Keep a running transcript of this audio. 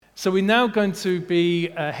So we're now going to be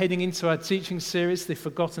heading into our teaching series, The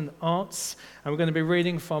Forgotten Arts, and we're going to be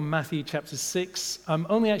reading from Matthew chapter 6. I'm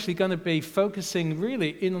only actually going to be focusing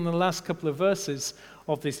really in on the last couple of verses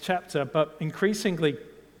of this chapter, but increasingly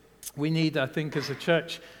we need, I think, as a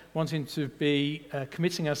church, wanting to be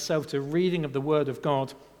committing ourselves to reading of the Word of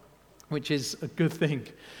God, which is a good thing.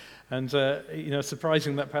 And,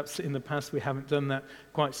 surprising that perhaps in the past we haven't done that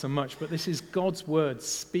quite so much. But this is God's word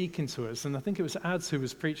speaking to us. And I think it was Ads who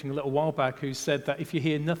was preaching a little while back who said that if you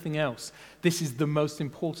hear nothing else, this is the most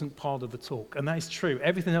important part of the talk. And that is true.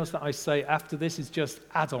 Everything else that I say after this is just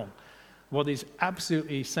add-on. What is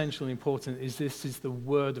absolutely essential and important is this is the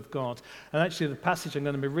Word of God. And actually the passage I'm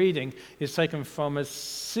going to be reading is taken from a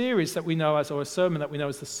series that we know as, or a sermon that we know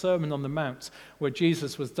as the Sermon on the Mount, where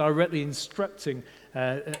Jesus was directly instructing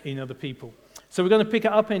the people. So we're going to pick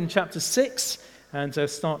it up in chapter 6 and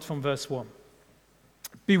start from verse 1.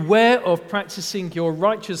 Beware of practicing your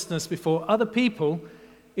righteousness before other people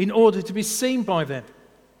in order to be seen by them,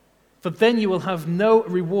 for then you will have no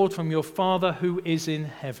reward from your Father who is in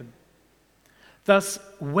heaven. Thus,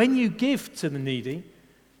 when you give to the needy,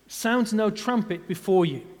 sound no trumpet before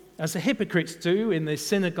you, as the hypocrites do in the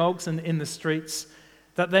synagogues and in the streets,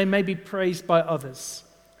 that they may be praised by others.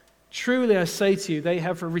 Truly I say to you, they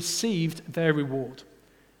have received their reward.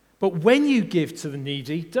 But when you give to the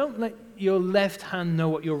needy, don't let your left hand know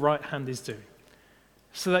what your right hand is doing,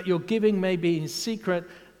 so that your giving may be in secret,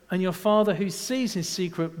 and your Father who sees in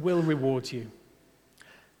secret will reward you.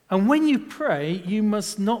 And when you pray, you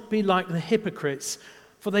must not be like the hypocrites,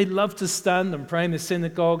 for they love to stand and pray in the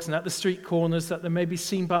synagogues and at the street corners that they may be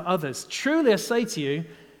seen by others. Truly I say to you,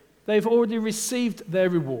 they've already received their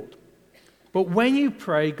reward. But when you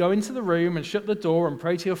pray, go into the room and shut the door and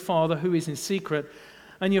pray to your Father who is in secret,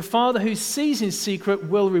 and your Father who sees in secret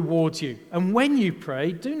will reward you. And when you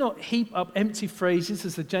pray, do not heap up empty phrases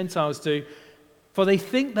as the Gentiles do, for they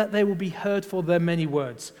think that they will be heard for their many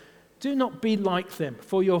words. Do not be like them,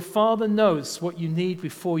 for your Father knows what you need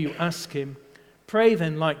before you ask him. Pray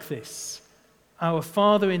then like this: Our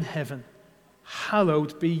Father in heaven,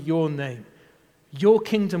 hallowed be your name. Your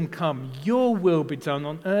kingdom come, your will be done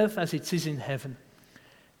on earth as it is in heaven.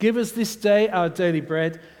 Give us this day our daily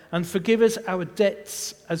bread, and forgive us our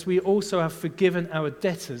debts as we also have forgiven our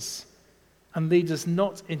debtors. And lead us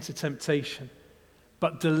not into temptation,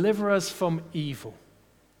 but deliver us from evil.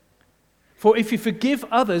 For if you forgive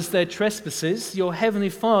others their trespasses, your heavenly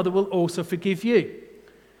Father will also forgive you.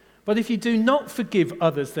 But if you do not forgive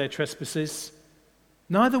others their trespasses,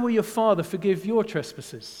 neither will your Father forgive your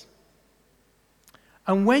trespasses.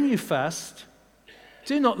 And when you fast,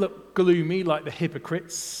 do not look gloomy like the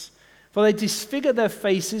hypocrites, for they disfigure their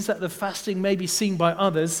faces that the fasting may be seen by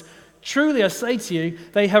others. Truly I say to you,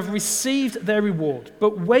 they have received their reward.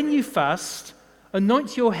 But when you fast,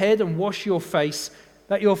 anoint your head and wash your face,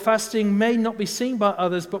 that your fasting may not be seen by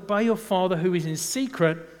others, but by your Father who is in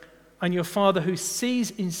secret, and your Father who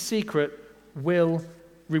sees in secret will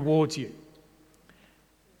reward you.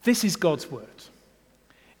 This is God's word.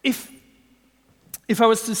 If I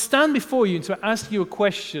was to stand before you and to ask you a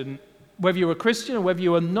question, whether you're a Christian or whether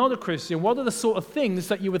you are not a Christian, what are the sort of things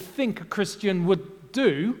that you would think a Christian would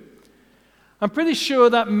do? I'm pretty sure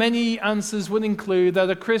that many answers would include that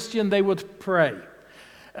a Christian, they would pray.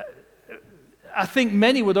 I think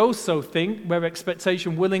many would also think, whether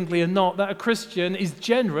expectation willingly or not, that a Christian is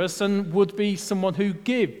generous and would be someone who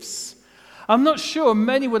gives. I'm not sure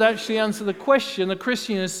many would actually answer the question, a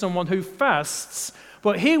Christian is someone who fasts.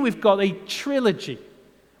 But here we've got a trilogy.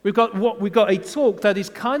 We've got a talk that is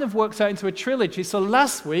kind of works out into a trilogy. So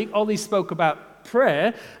last week, Ollie spoke about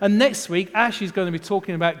prayer, and next week, Ash is going to be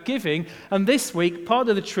talking about giving, and this week, part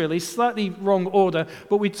of the trilogy, slightly wrong order,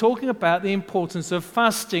 but we're talking about the importance of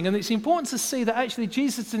fasting. And it's important to see that actually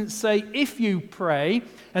Jesus didn't say if you pray,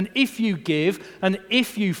 and if you give, and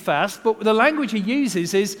if you fast, but the language he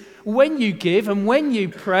uses is when you give, and when you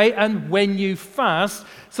pray, and when you fast.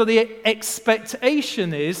 So the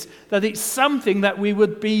expectation is that it's something that we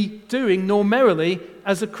would be doing normally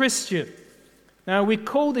as a Christian. Now, we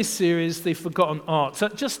call this series The Forgotten Arts.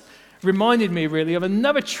 That just reminded me really of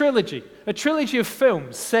another trilogy, a trilogy of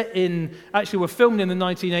films were filmed in the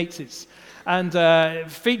 1980s,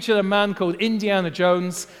 and featured a man called Indiana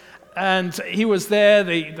Jones, and he was there,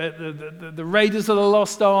 the Raiders of the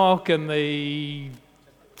Lost Ark, and the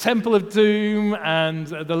Temple of Doom, and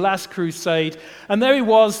The Last Crusade. And there he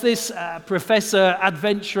was, this professor,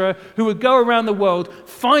 adventurer, who would go around the world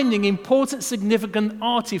finding important, significant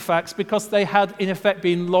artifacts because they had, in effect,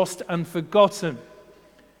 been lost and forgotten.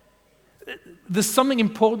 There's something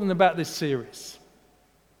important about this series.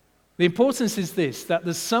 The importance is this, that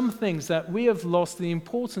there's some things that we have lost the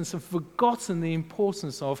importance and forgotten the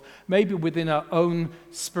importance of, maybe within our own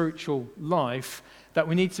spiritual life, that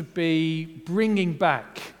we need to be bringing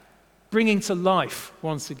back, bringing to life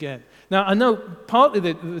once again. Now, I know partly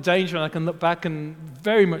the danger, and I can look back and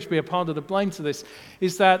very much be a part of the blame to this,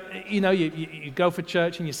 is that, you go for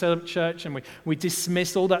church and you set up church and we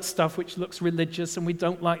dismiss all that stuff which looks religious and we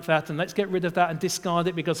don't like that, and let's get rid of that and discard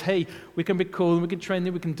it because, hey, we can be cool and we can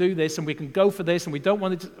trendy, we can do this and we can go for this and we don't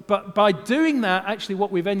want it. But by doing that, actually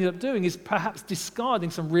what we've ended up doing is perhaps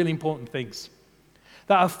discarding some really important things.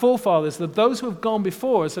 That our forefathers, that those who have gone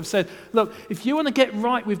before us have said, look, if you want to get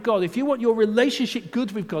right with God, if you want your relationship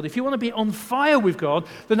good with God, if you want to be on fire with God,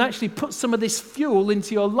 then actually put some of this fuel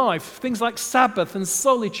into your life. Things like Sabbath and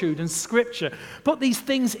solitude and Scripture. Put these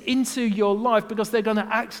things into your life because they're going to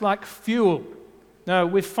act like fuel. Now,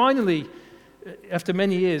 we've finally, after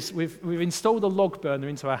many years, we've installed a log burner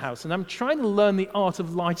into our house, and I'm trying to learn the art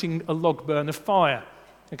of lighting a log burner fire.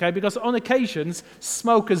 Okay, because on occasions,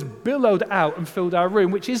 smoke has billowed out and filled our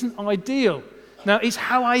room, which isn't ideal. Now, it's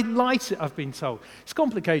how I light it, I've been told. It's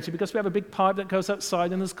complicated because we have a big pipe that goes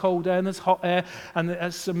outside and there's cold air and there's hot air, and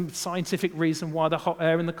there's some scientific reason why the hot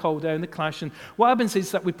air and the cold air and the clash. And what happens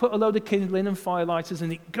is that we put a load of kindling and firelighters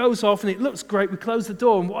and it goes off and it looks great. We close the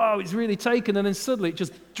door and wow, it's really taken, and then suddenly it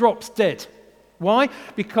just drops dead. Why?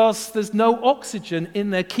 Because there's no oxygen in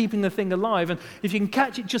there keeping the thing alive. And if you can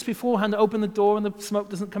catch it just beforehand, open the door and the smoke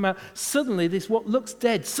doesn't come out, suddenly this what looks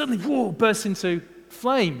dead, suddenly whoa, bursts into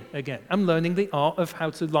flame again. I'm learning the art of how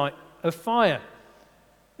to light a fire.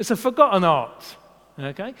 It's a forgotten art.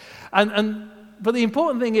 Okay? But the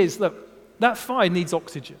important thing is, look, that fire needs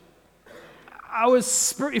oxygen.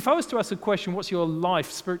 If I was to ask a question, what's your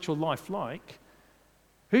spiritual life like?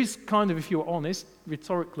 Who's kind of, if you're honest,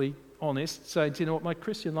 rhetorically honest, saying, do you know what, my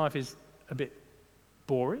Christian life is a bit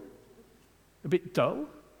boring, a bit dull,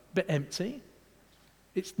 a bit empty.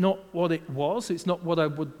 It's not what it was. It's not what I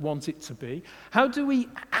would want it to be. How do we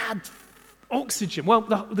add oxygen? Well,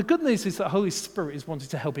 the good news is that Holy Spirit is wanting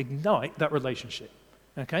to help ignite that relationship.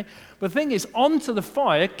 Okay? But the thing is, onto the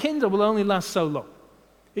fire, kindle will only last so long.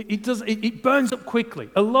 It burns up quickly.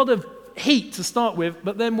 A lot of heat to start with,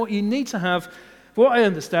 but then what you need to have, for what I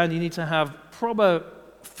understand, you need to have proper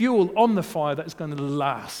fuel on the fire that is going to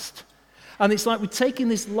last. And it's like we're taking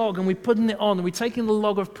this log and we're putting it on, and we're taking the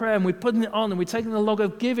log of prayer and we're putting it on, and we're taking the log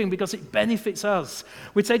of giving because it benefits us.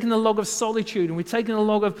 We're taking the log of solitude, and we're taking the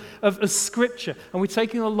log of Scripture, and we're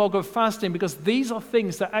taking the log of fasting, because these are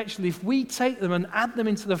things that actually, if we take them and add them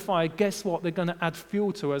into the fire, guess what? They're going to add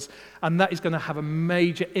fuel to us, and that is going to have a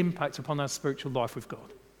major impact upon our spiritual life with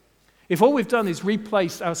God. If all we've done is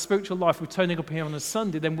replace our spiritual life with turning up here on a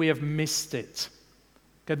Sunday, then we have missed it.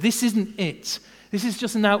 Okay, this isn't it. This is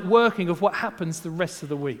just an outworking of what happens the rest of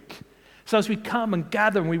the week. So as we come and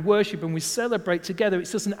gather and we worship and we celebrate together,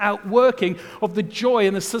 it's just an outworking of the joy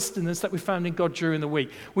and the sustenance that we found in God during the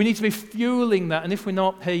week. We need to be fueling that, and if we're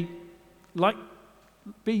not, hey,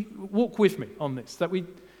 walk with me on this, that we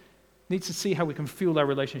need to see how we can fuel our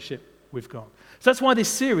relationship with God. So that's why this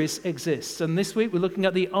series exists. And this week we're looking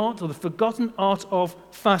at the forgotten art of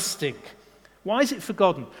fasting. Why is it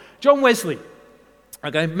forgotten? John Wesley,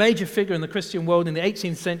 a major figure in the Christian world in the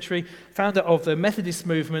 18th century, founder of the Methodist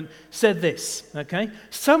movement, said this,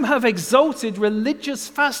 some have exalted religious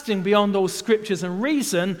fasting beyond all scriptures and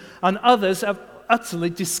reason, and others have utterly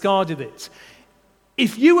discarded it.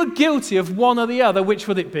 If you were guilty of one or the other, which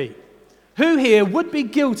would it be? Who here would be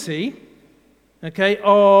guilty,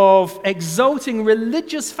 of exalting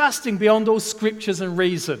religious fasting beyond all scriptures and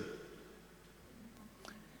reason?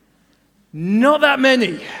 Not that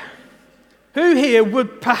many. Who here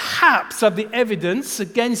would perhaps have the evidence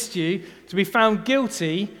against you to be found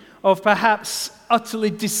guilty of perhaps utterly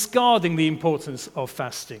discarding the importance of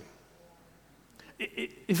fasting?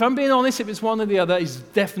 If I'm being honest, if it's one or the other, it's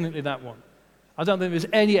definitely that one. I don't think there's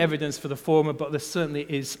any evidence for the former, but there certainly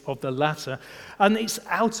is of the latter. And it's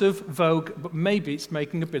out of vogue, but maybe it's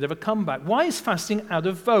making a bit of a comeback. Why is fasting out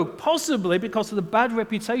of vogue? Possibly because of the bad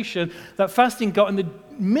reputation that fasting got in the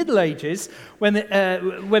Middle Ages,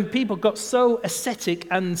 when people got so ascetic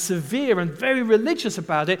and severe and very religious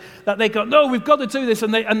about it, that they got, no, we've got to do this,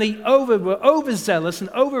 and they were overzealous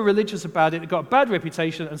and over-religious about it. It got a bad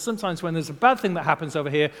reputation, and sometimes when there's a bad thing that happens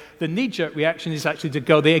over here, the knee-jerk reaction is actually to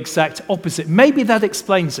go the exact opposite. Maybe that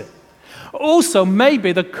explains it. Also,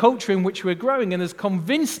 maybe the culture in which we're growing in has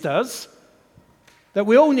convinced us that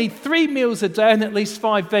we all need 3 meals a day and at least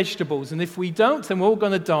 5 vegetables, and if we don't, then we're all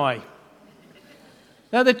going to die.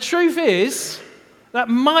 Now, the truth is, that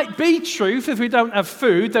might be truth. If we don't have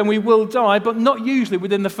food, then we will die, but not usually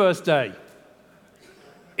within the first day.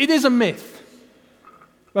 It is a myth.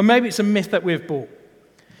 Or maybe it's a myth that we've bought.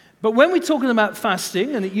 But when we're talking about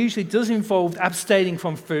fasting, and it usually does involve abstaining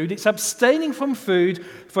from food, it's abstaining from food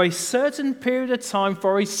for a certain period of time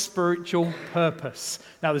for a spiritual purpose.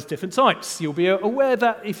 Now, there's different types. You'll be aware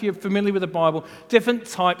that if you're familiar with the Bible, different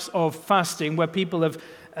types of fasting where people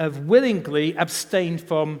have willingly abstained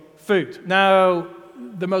from food. Now,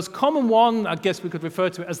 the most common one, I guess we could refer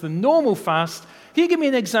to it as the normal fast. Can you give me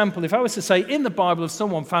an example? If I was to say in the Bible of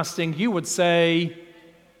someone fasting, you would say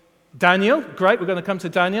Daniel. Great, we're going to come to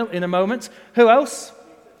Daniel in a moment. Who else?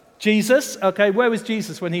 Jesus. Okay, where was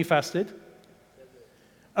Jesus when he fasted?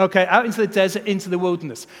 Okay, out into the desert, into the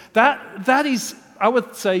wilderness. That is, I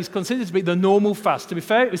would say, is considered to be the normal fast. To be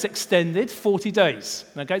fair, it was extended 40 days.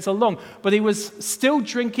 Okay, it's a long, but he was still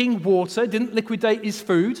drinking water, didn't liquidate his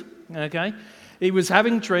food. Okay, he was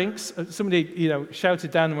having drinks. Somebody,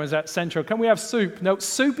 shouted down and was at Central, "Can we have soup?" No,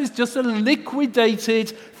 soup is just a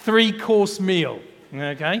liquidated 3-course meal.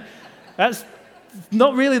 Okay, that's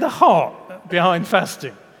not really the heart behind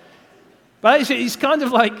fasting. But actually, it's kind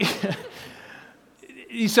of like,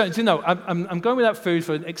 he's saying, I'm going without food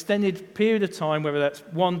for an extended period of time, whether that's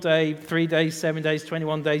 1 day, 3 days, 7 days,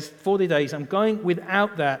 21 days, 40 days. I'm going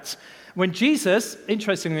without that. When Jesus,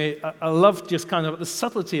 interestingly, I love just kind of the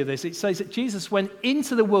subtlety of this. It says that Jesus went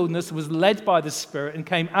into the wilderness, was led by the Spirit, and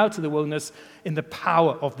came out of the wilderness in the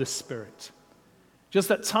power of the Spirit. Just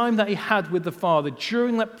that time that he had with the Father,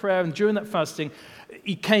 during that prayer and during that fasting,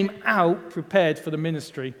 he came out prepared for the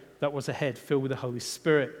ministry that was ahead, filled with the Holy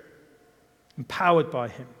Spirit, empowered by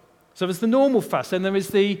him. So there's the normal fast, and there is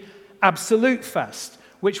the absolute fast,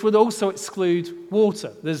 which would also exclude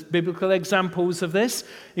water. There's biblical examples of this.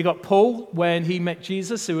 You got Paul when he met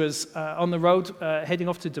Jesus, who was on the road heading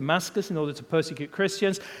off to Damascus in order to persecute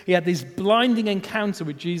Christians. He had this blinding encounter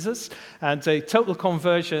with Jesus and a total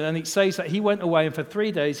conversion, and it says that he went away and for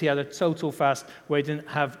 3 days he had a total fast where he didn't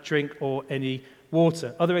have drink or any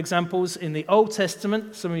water. Other examples in the Old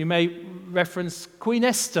Testament, some of you may reference Queen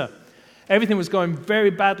Esther. Everything was going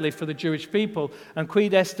very badly for the Jewish people, and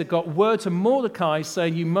Queen Esther got word to Mordecai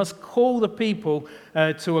saying, you must call the people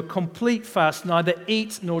to a complete fast, neither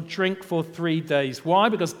eat nor drink for 3 days. Why?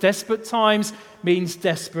 Because desperate times means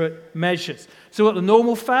desperate measures. So we've got the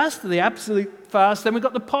normal fast, the absolute fast, then we've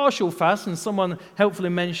got the partial fast, and someone helpfully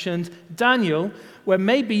mentioned Daniel, where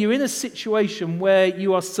maybe you're in a situation where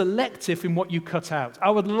you are selective in what you cut out.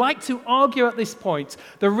 I would like to argue at this point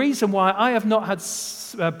the reason why I have not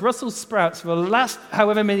had Brussels sprouts for the last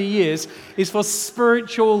however many years is for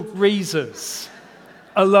spiritual reasons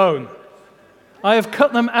alone. I have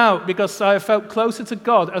cut them out because I have felt closer to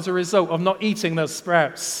God as a result of not eating those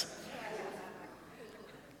sprouts.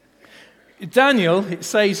 Daniel, it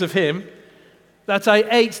says of him, that I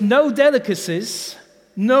ate no delicacies,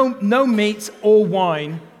 no meat or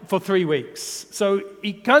wine for 3 weeks. So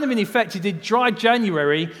he kind of, in effect, he did dry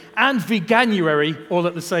January and veganuary all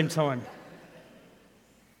at the same time.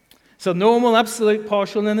 So normal, absolute,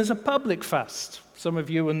 partial, and then there's a public fast. Some of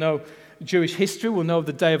you will know Jewish history, will know of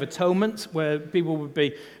the Day of Atonement, where people would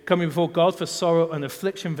be coming before God for sorrow and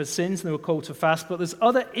affliction for sins, and they were called to fast. But there's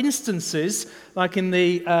other instances, like in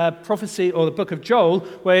the prophecy or the book of Joel,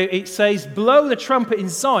 where it says, blow the trumpet in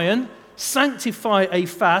Zion, sanctify a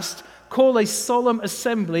fast, call a solemn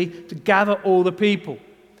assembly to gather all the people.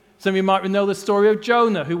 Some of you might know the story of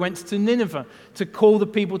Jonah, who went to Nineveh to call the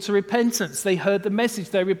people to repentance. They heard the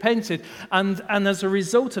message, they repented, and as a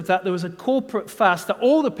result of that, there was a corporate fast that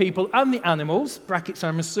all the people and the animals, brackets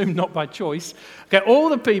I'm assuming not by choice, okay, all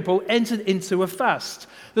the people entered into a fast.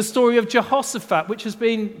 The story of Jehoshaphat, which has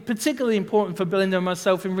been particularly important for Belinda and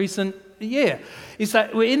myself in recent year, is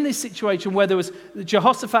that we're in this situation where there was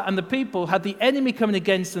Jehoshaphat and the people had the enemy coming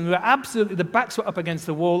against them. They were absolutely, the backs were up against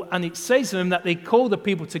the wall, and it says to them that they called the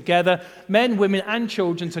people together, men, women, and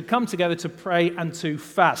children, to come together to pray and to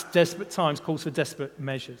fast. Desperate times calls for desperate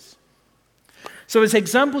measures. So there's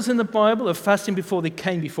examples in the Bible of fasting before they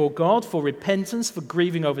came before God, for repentance, for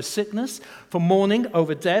grieving over sickness, for mourning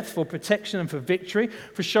over death, for protection and for victory,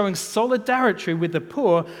 for showing solidarity with the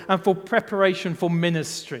poor, and for preparation for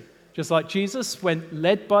ministry. Just like Jesus went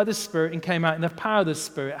led by the Spirit and came out in the power of the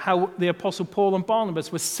Spirit, how the Apostle Paul and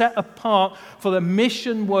Barnabas were set apart for the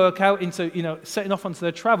mission work out into, setting off onto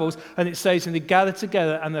their travels. And it says, and they gathered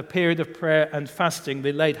together and a period of prayer and fasting,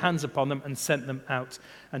 they laid hands upon them and sent them out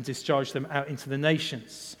and discharged them out into the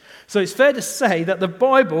nations. So it's fair to say that the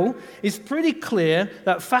Bible is pretty clear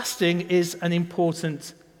that fasting is an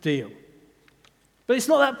important deal. But it's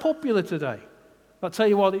not that popular today. I'll tell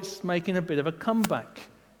you what, it's making a bit of a comeback.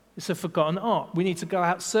 It's a forgotten art. We need to go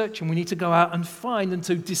out searching. We need to go out and find and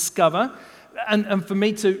to discover and for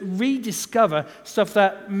me to rediscover stuff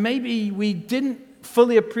that maybe we didn't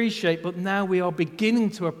fully appreciate, but now we are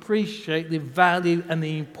beginning to appreciate the value and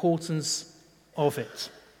the importance of it.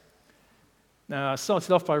 Now, I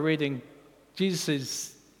started off by reading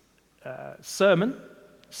Jesus' Sermon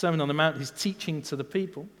on the Mount, his teaching to the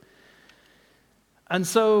people. And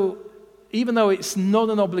so, even though it's not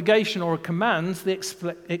an obligation or a command, the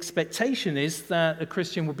expectation is that a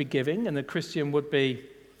Christian would be giving, and a Christian would be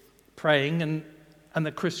praying, and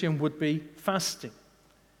the Christian would be fasting.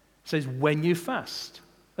 It says, when you fast.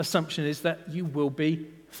 Assumption is that you will be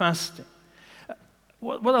fasting.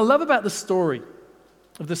 What I love about the story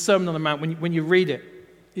of the Sermon on the Mount, when you read it,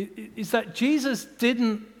 is that Jesus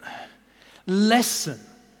didn't lessen.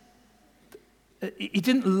 He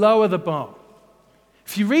didn't lower the bar.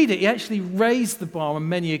 If you read it, he actually raised the bar on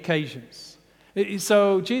many occasions.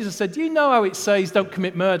 So Jesus said, do you know how it says don't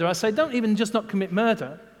commit murder? I say, don't even just not commit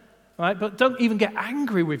murder, right? But don't even get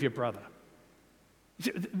angry with your brother.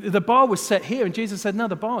 The bar was set here, and Jesus said, no,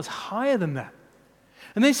 the bar is higher than that.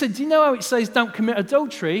 And then he said, do you know how it says don't commit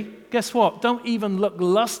adultery? Guess what? Don't even look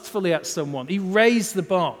lustfully at someone. He raised the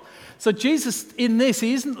bar. So Jesus, in this,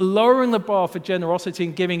 he isn't lowering the bar for generosity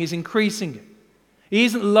and giving, he's increasing it. He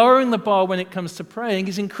isn't lowering the bar when it comes to praying,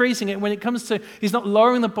 he's increasing it. When it comes to, he's not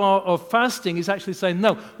lowering the bar of fasting, he's actually saying,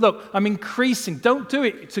 no, look, I'm increasing. Don't do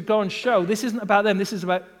it to go and show. This isn't about them, this is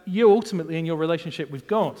about you ultimately in your relationship with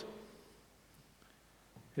God.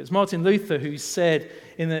 It's Martin Luther who said,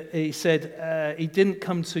 he didn't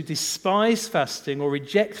come to despise fasting or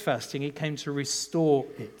reject fasting, he came to restore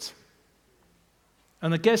it.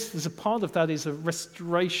 And I guess there's a part of that is a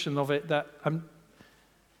restoration of it that I'm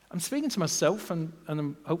speaking to myself,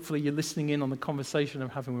 and hopefully you're listening in on the conversation I'm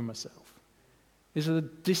having with myself. Is a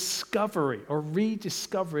discovery or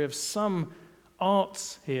rediscovery of some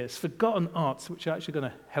arts here, forgotten arts, which are actually going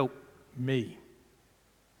to help me.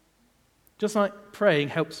 Just like praying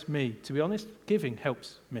helps me, to be honest, giving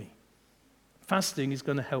helps me. Fasting is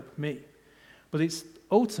going to help me. But it's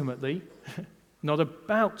ultimately not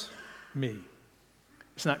about me.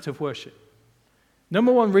 It's an act of worship.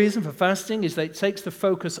 Number one reason for fasting is that it takes the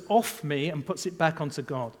focus off me and puts it back onto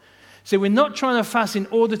God. So we're not trying to fast in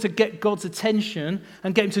order to get God's attention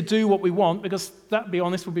and get him to do what we want, because that, to be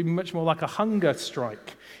honest, would be much more like a hunger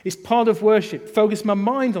strike. It's part of worship. Focus my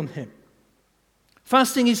mind on him.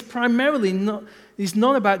 Fasting is primarily not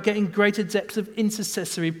about getting greater depths of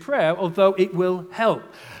intercessory prayer, although it will help.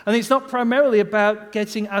 And it's not primarily about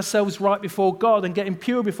getting ourselves right before God and getting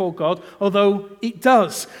pure before God, although it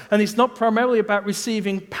does. And it's not primarily about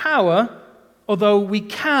receiving power, although we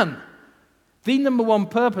can. The number one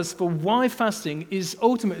purpose for why fasting is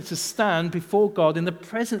ultimately to stand before God in the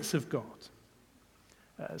presence of God.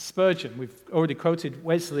 Spurgeon, we've already quoted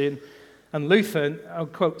Wesley and Luther, and I'll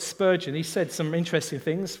quote Spurgeon. He said some interesting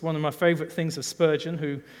things. One of my favorite things of Spurgeon,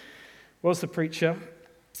 who was the preacher,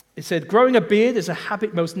 he said, growing a beard is a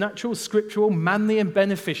habit most natural, scriptural, manly, and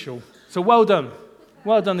beneficial. So well done.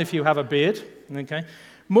 Well done if you have a beard. Okay.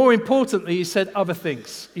 More importantly, he said other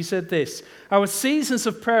things. He said this, our seasons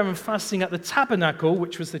of prayer and fasting at the tabernacle,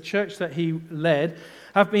 which was the church that he led,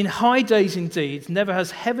 have been high days indeed. Never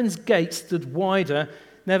has heaven's gate stood wider.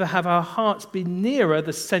 Never have our hearts been nearer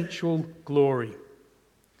the sensual glory.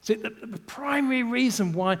 So the primary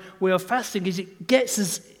reason why we are fasting is it gets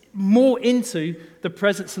us more into the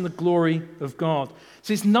presence and the glory of God.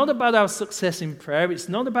 So it's not about our success in prayer. It's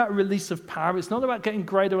not about release of power. It's not about getting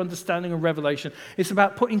greater understanding and revelation. It's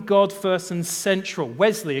about putting God first and central.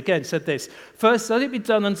 Wesley, again, said this, first, let it be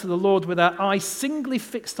done unto the Lord with our eyes singly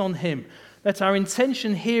fixed on him. Let our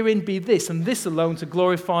intention herein be this, and this alone, to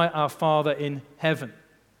glorify our Father in heaven.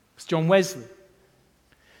 It's John Wesley.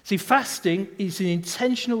 See, fasting is an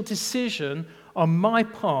intentional decision on my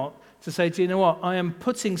part to say, do you know what? I am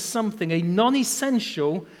putting something, a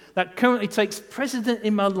non-essential, that currently takes precedent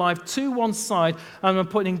in my life to one side, and I'm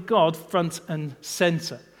putting God front and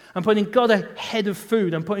center. I'm putting God ahead of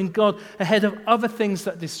food. I'm putting God ahead of other things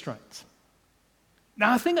that distract.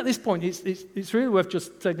 Now, I think at this point, it's really worth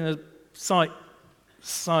just taking a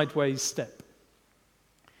sideways step.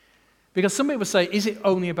 Because some people say, is it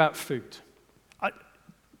only about food?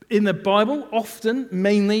 In the Bible, often,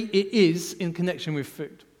 mainly, it is in connection with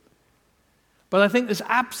food. But I think it's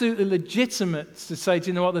absolutely legitimate to say, do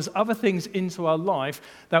you know what, there's other things into our life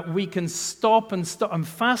that we can stop and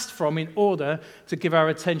fast from in order to give our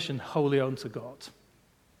attention wholly unto God.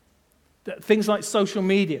 Things like social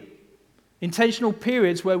media, intentional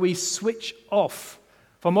periods where we switch off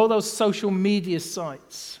from all those social media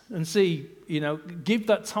sites and give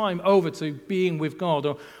that time over to being with God?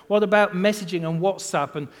 Or what about messaging on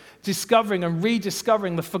WhatsApp and discovering and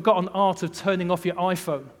rediscovering the forgotten art of turning off your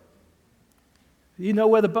iPhone? Do you know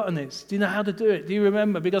where the button is? Do you know how to do it? Do you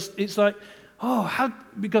remember? Because it's like,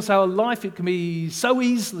 because our life, it can be so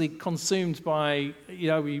easily consumed by,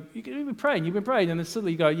 you've been praying, and then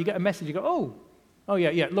suddenly you get a message, you go, oh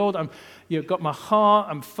yeah, Lord, you've got my heart,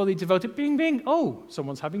 I'm fully devoted, bing, bing,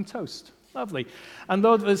 someone's having toast. Lovely. And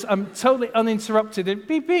Lord, I'm totally uninterrupted, and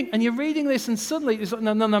bing, bing, and you're reading this, and suddenly it's like,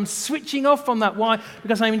 no, I'm switching off from that. Why?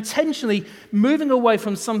 Because I'm intentionally moving away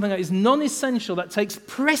from something that is non-essential, that takes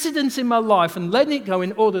precedence in my life, and letting it go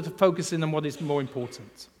in order to focus in on what is more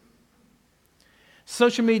important.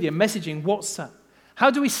 Social media, messaging, WhatsApp.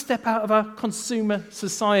 How do we step out of our consumer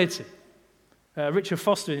society? Richard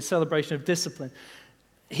Foster, in his Celebration of Discipline,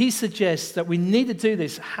 he suggests that we need to do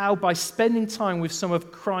this. How? By spending time with some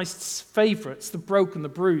of Christ's favorites, the broken, the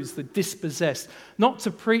bruised, the dispossessed. Not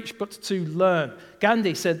to preach, but to learn.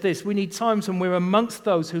 Gandhi said this: we need times when we're amongst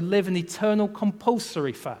those who live an eternal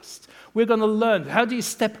compulsory fast. We're going to learn. How do you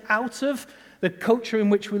step out of the culture in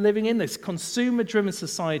which we're living in, this consumer-driven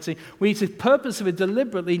society? We need to purposefully,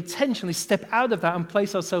 deliberately, intentionally step out of that and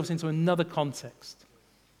place ourselves into another context.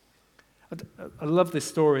 I love this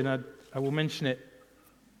story, and I will mention it,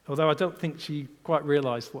 although I don't think she quite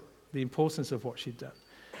realized the importance of what she'd done.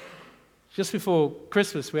 Just before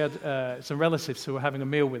Christmas, we had some relatives who were having a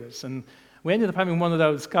meal with us, and we ended up having one of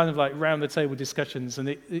those kind of like round-the-table discussions, and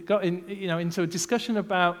it got into a discussion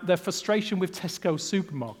about their frustration with Tesco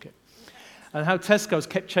supermarket and how Tesco's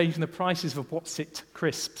kept changing the prices of What's-It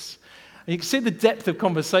crisps. And you can see the depth of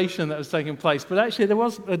conversation that was taking place, but actually there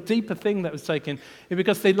was a deeper thing that was taken,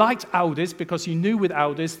 because they liked Aldi's, because you knew with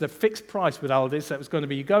Aldi's, the fixed price with Aldi's, that was going to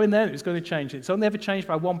be, you go in there and it was going to change. It's only ever changed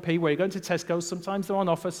by 1p, where you go into Tesco, sometimes they're on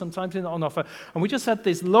offer, sometimes they're not on offer. And we just had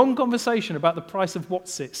this long conversation about the price of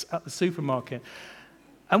What's-Its at the supermarket.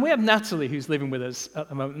 And we have Natalie, who's living with us at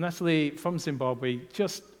the moment. Natalie from Zimbabwe,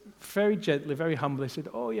 just very gently, very humbly said,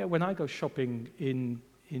 when I go shopping in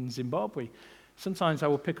Zimbabwe, sometimes I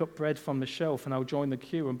will pick up bread from the shelf and I'll join the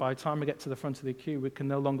queue, and by the time I get to the front of the queue, we can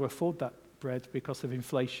no longer afford that bread because of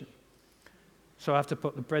inflation. So I have to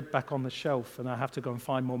put the bread back on the shelf, and I have to go and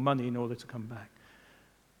find more money in order to come back.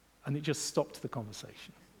 And it just stopped the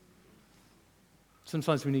conversation.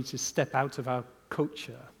 Sometimes we need to step out of our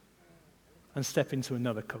culture and step into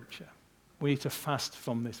another culture. We need to fast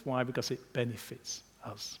from this. Why? Because it benefits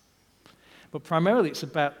us. But primarily it's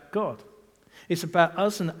about God. It's about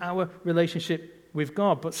us and our relationship with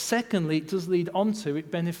God. But secondly, it does lead on to,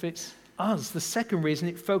 it benefits us. The second reason,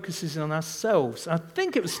 it focuses on ourselves. I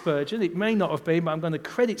think it was Spurgeon. It may not have been, but I'm going to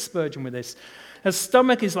credit Spurgeon with this. A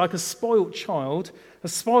stomach is like a spoilt child. A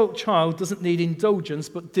spoilt child doesn't need indulgence,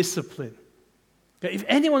 but discipline. If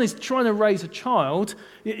anyone is trying to raise a child,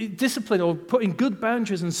 discipline or putting good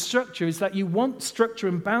boundaries and structure is that you want structure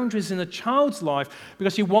and boundaries in a child's life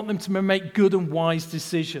because you want them to make good and wise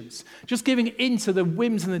decisions. Just giving in to the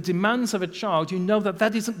whims and the demands of a child, you know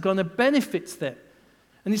that isn't going to benefit them.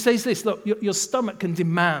 And he says this: look, your stomach can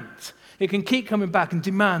demand. It can keep coming back and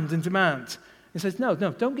demand and demand. He says, no,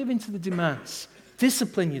 don't give in to the demands.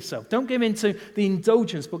 Discipline yourself. Don't give in to the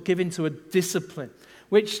indulgence, but give in to a discipline,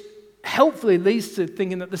 which helpfully leads to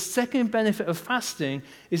thinking that the second benefit of fasting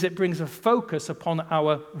is it brings a focus upon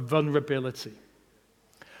our vulnerability.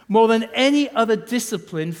 More than any other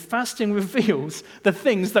discipline, fasting reveals the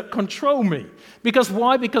things that control me. Because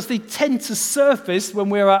why? Because they tend to surface when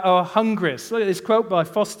we're at our hungriest. Look at this quote by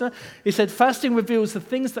Foster. He said, fasting reveals the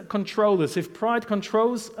things that control us. If pride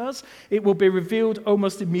controls us, it will be revealed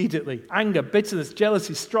almost immediately. Anger, bitterness,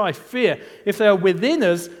 jealousy, strife, fear. If they are within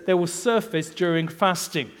us, they will surface during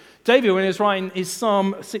fasting. David, when he was writing his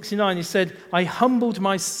Psalm 69, he said, I humbled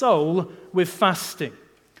my soul with fasting.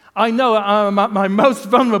 I know I'm at my most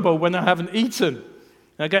vulnerable when I haven't eaten.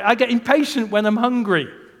 Okay? I get impatient when I'm hungry.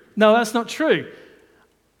 No, that's not true.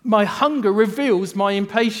 My hunger reveals my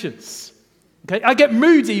impatience. Okay? I get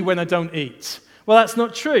moody when I don't eat. Well, that's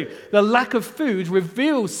not true. The lack of food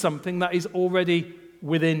reveals something that is already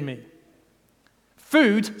within me.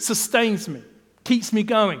 Food sustains me, keeps me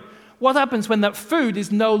going. What happens when that food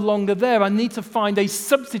is no longer there? I need to find a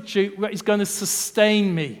substitute that is going to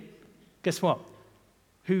sustain me. Guess what?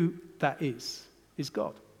 Who that is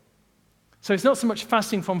God. So it's not so much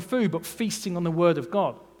fasting from food, but feasting on the Word of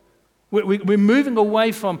God. We're moving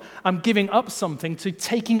away from I'm giving up something to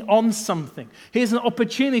taking on something. Here's an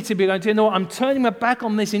opportunity to be like, you know what, I'm turning my back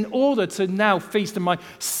on this in order to now feast on my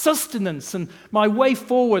sustenance and my way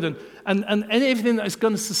forward and everything that is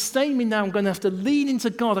going to sustain me now. I'm going to have to lean into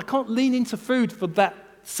God. I can't lean into food for that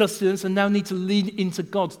sustenance and now need to lean into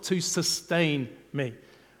God to sustain me.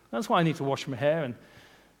 That's why I need to wash my hair and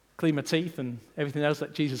clean my teeth and everything else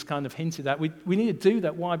that Jesus kind of hinted at. We need to do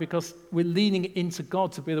that. Why? Because we're leaning into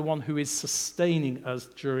God to be the one who is sustaining us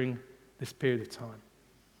during this period of time.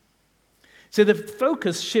 So the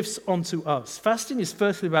focus shifts onto us. Fasting is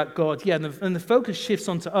firstly about God, and the focus shifts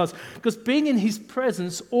onto us because being in his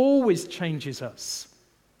presence always changes us.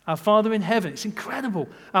 Our Father in heaven, it's incredible.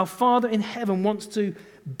 Our Father in heaven wants to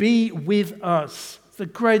be with us. It's the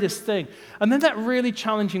greatest thing. And then that really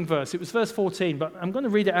challenging verse, it was verse 14, but I'm going to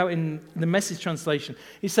read it out in the Message translation.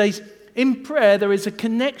 It says, in prayer there is a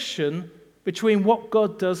connection between what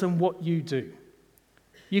God does and what you do.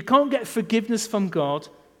 You can't get forgiveness from God,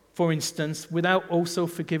 for instance, without also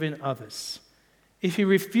forgiving others. If you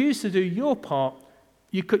refuse to do your part,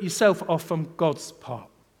 you cut yourself off from God's part.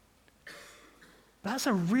 That's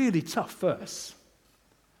a really tough verse.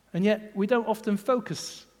 And yet, we don't often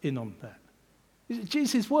focus in on that.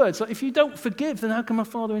 Jesus' words, like, if you don't forgive, then how can my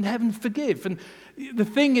Father in heaven forgive? And the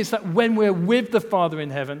thing is that when we're with the Father in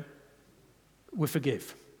heaven, we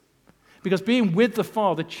forgive. Because being with the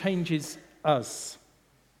Father changes us.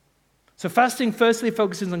 So fasting firstly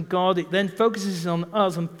focuses on God, it then focuses on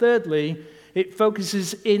us, and thirdly, it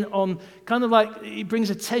focuses in on kind of like, it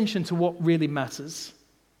brings attention to what really matters,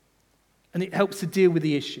 and it helps to deal with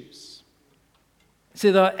the issues.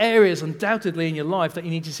 So there are areas undoubtedly in your life that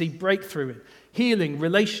you need to see breakthrough in. Healing,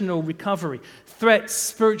 relational recovery, threats,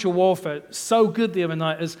 spiritual warfare. So good the other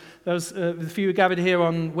night as there was a few who gathered here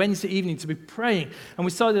on Wednesday evening to be praying, and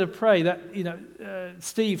we started to pray that,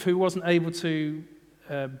 Steve, who wasn't able to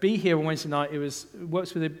be here on Wednesday night,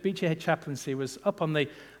 works with the Beachy Head chaplaincy, was up on the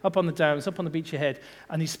downs, up on the Beachy Head,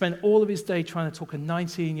 and he spent all of his day trying to talk a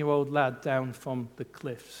 19-year-old lad down from the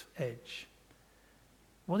cliff's edge.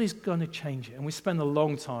 What is going to change it? And we spent a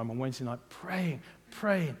long time on Wednesday night praying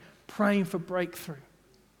for breakthrough,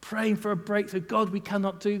 praying for a breakthrough. God, we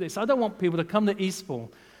cannot do this. I don't want people to come to Eastbourne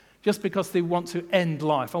just because they want to end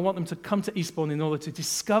life. I want them to come to Eastbourne in order to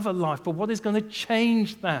discover life. But what is going to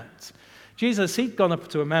change that? Jesus, he'd gone up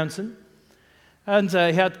to a mountain, and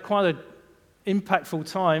he had quite an impactful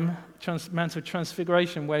time, Mount of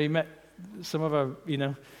Transfiguration, where he met some other,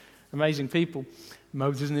 amazing people,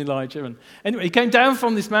 Moses and Elijah. And anyway, he came down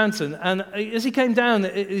from this mountain, and as he came down,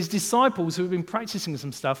 his disciples, who had been practicing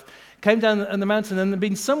some stuff, came down on the mountain, and there'd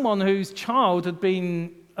been someone whose child had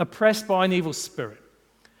been oppressed by an evil spirit.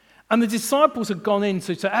 And the disciples had gone in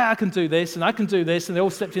to say, I can do this, and I can do this, and they all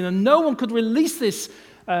stepped in, and no one could release this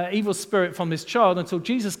evil spirit from this child until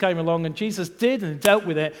Jesus came along, and Jesus did and dealt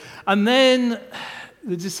with it. And then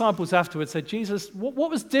the disciples afterwards said, Jesus, what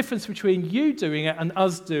was the difference between you doing it and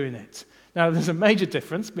us doing it? Now, there's a major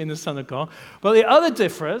difference, being the Son of God. But the other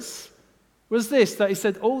difference was this, that he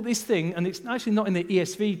said, all this thing, and it's actually not in the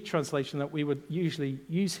ESV translation that we would usually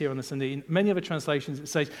use here on a Sunday. In many other translations, it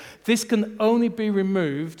says, this can only be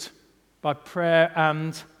removed by prayer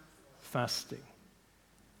and fasting.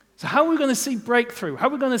 So how are we going to see breakthrough? How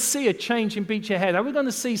are we going to see a change in Beachy Head? How are we going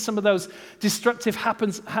to see some of those destructive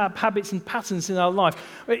habits and patterns in our life?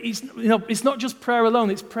 It's not just prayer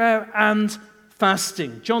alone, it's prayer and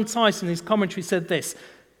fasting. John Tyson, in his commentary, said this: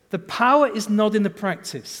 the power is not in the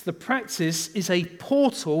practice. The practice is a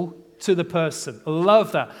portal to the person. I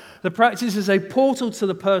love that. The practice is a portal to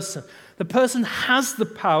the person. The person has the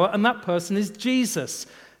power, and that person is Jesus.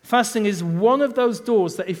 Fasting is one of those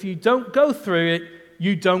doors that if you don't go through it,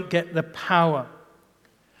 you don't get the power.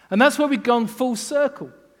 And that's where we've gone full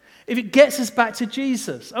circle. If it gets us back to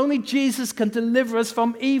Jesus, only Jesus can deliver us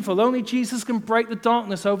from evil. Only Jesus can break the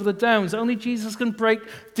darkness over the downs. Only Jesus can break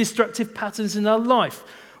destructive patterns in our life.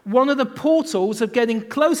 One of the portals of getting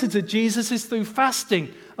closer to Jesus is through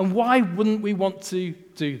fasting. And why wouldn't we want to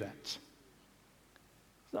do that? It's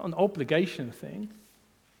not an obligation thing.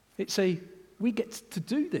 It's we get to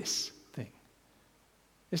do this thing.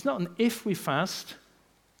 It's not an if we fast,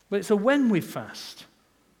 but it's a when we fast.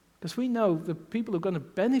 Because we know the people who are going to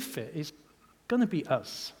benefit is going to be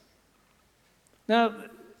us. Now,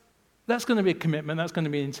 that's going to be a commitment. That's going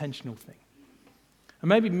to be an intentional thing. And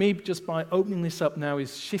maybe me, just by opening this up now,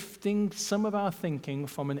 is shifting some of our thinking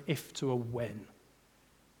from an if to a when.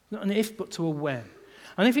 Not an if, but to a when.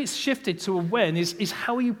 And if it's shifted to a when, is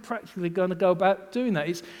how are you practically going to go about doing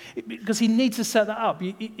that? Because you need to set that up.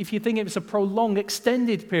 If you think it's a prolonged,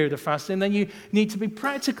 extended period of fasting, then you need to be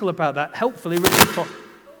practical about that. Helpfully, Richard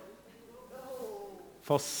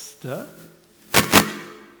Foster,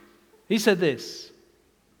 he said this.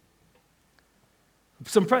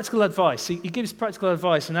 Some practical advice. He gives practical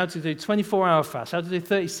advice on how to do 24-hour fast, how to do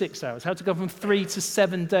 36 hours, how to go from 3 to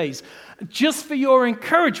 7 days. Just for your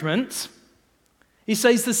encouragement, He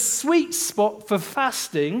says the sweet spot for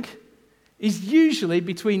fasting is usually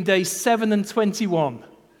between day 7 and 21.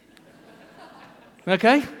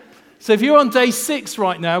 Okay? So if you're on day 6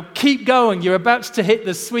 right now, keep going. You're about to hit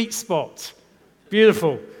the sweet spot.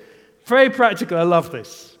 Beautiful. Very practical. I love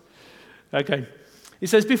this. Okay. He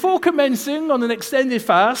says, before commencing on an extended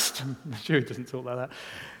fast, I'm sure he doesn't talk like that,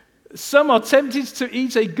 some are tempted to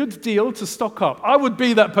eat a good deal to stock up. I would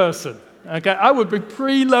be that person. Okay, I would be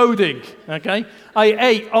preloading. Okay, I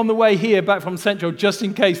ate on the way here back from Central just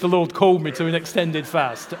in case the Lord called me to an extended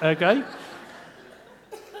fast. Okay,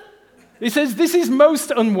 he says this is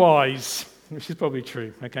most unwise, which is probably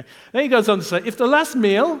true. Okay, then he goes on to say, if the last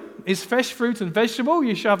meal is fresh fruit and vegetable,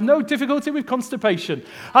 you shall have no difficulty with constipation.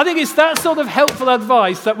 I think it's that sort of helpful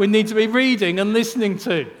advice that we need to be reading and listening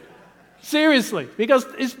to. Seriously, because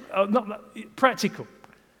it's not practical.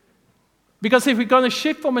 Because if we're going to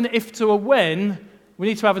shift from an if to a when, we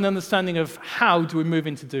need to have an understanding of how do we move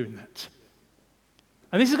into doing that.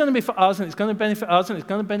 And this is going to be for us, and it's going to benefit us, and it's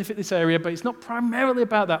going to benefit this area, but it's not primarily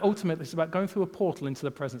about that. Ultimately, it's about going through a portal into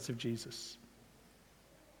the presence of Jesus.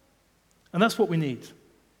 And that's what we need.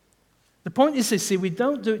 The point is this, see, we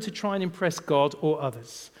don't do it to try and impress God or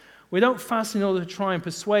others. We don't fast in order to try and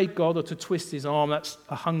persuade God or to twist his arm. That's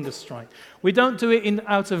a hunger strike. We don't do it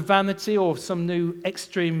out of vanity or some new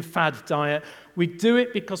extreme fad diet. We do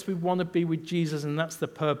it because we want to be with Jesus, and that's the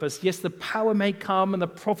purpose. Yes, the power may come and the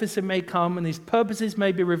prophecy may come and his purposes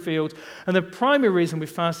may be revealed. And the primary reason we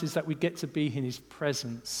fast is that we get to be in his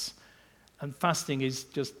presence. And fasting is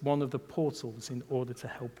just one of the portals in order to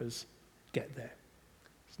help us get there.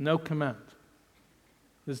 There's no command.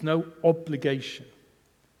 There's no obligation.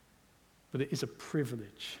 But it is a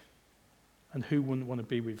privilege. And who wouldn't want to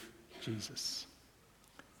be with Jesus?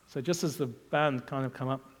 So just as the band kind of come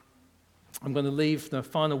up, I'm going to leave the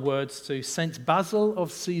final words to St. Basil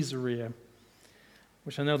of Caesarea,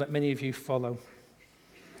 which I know that many of you follow.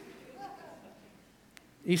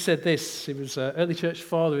 He said this. He was an early church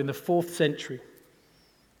father in the 4th century.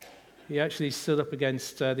 He actually stood up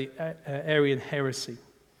against the Arian heresy.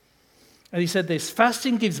 And he said this,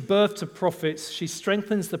 fasting gives birth to prophets. She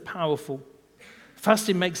strengthens the powerful.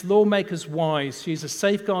 Fasting makes lawmakers wise. She is a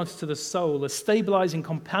safeguard to the soul, a stabilizing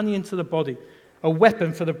companion to the body, a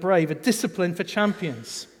weapon for the brave, a discipline for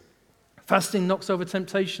champions. Fasting knocks over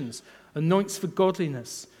temptations, anoints for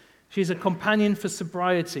godliness. She is a companion for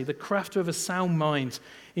sobriety, the crafter of a sound mind.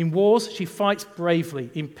 In wars, she fights bravely.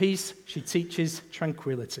 In peace, she teaches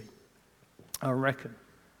tranquility. I reckon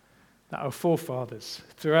that our forefathers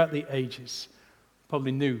throughout the ages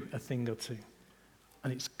probably knew a thing or two.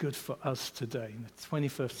 And it's good for us today in the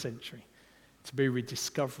 21st century to be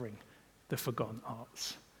rediscovering the forgotten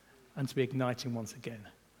arts and to be igniting once again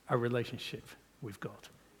our relationship with God.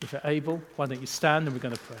 If you're able, why don't you stand and we're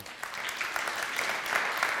going to pray.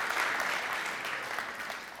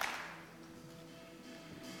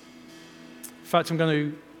 In fact, I'm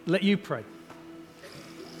going to let you pray.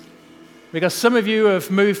 Because some of you have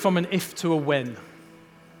moved from an if to a when.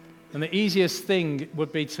 And the easiest thing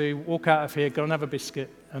would be to walk out of here, go and have a biscuit,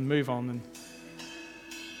 and move on and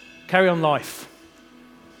carry on life.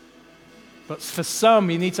 But for some,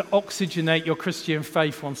 you need to oxygenate your Christian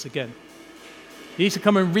faith once again. You need to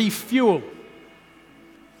come and refuel.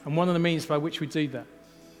 And one of the means by which we do that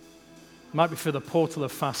might be through the portal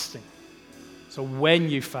of fasting. So when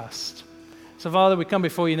you fast. So Father, we come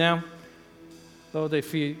before you now. Lord,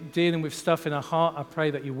 if you're dealing with stuff in our heart, I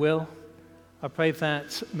pray that you will. I pray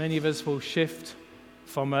that many of us will shift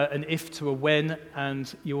from an if to a when,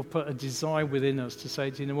 and you will put a desire within us to say,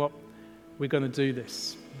 do you know what? We're going to do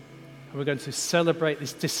this. And we're going to celebrate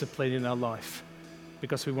this discipline in our life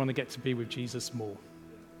because we want to get to be with Jesus more.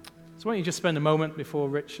 So why don't you just spend a moment before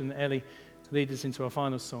Rich and Ellie lead us into our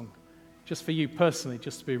final song, just for you personally,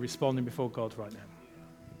 just to be responding before God right now.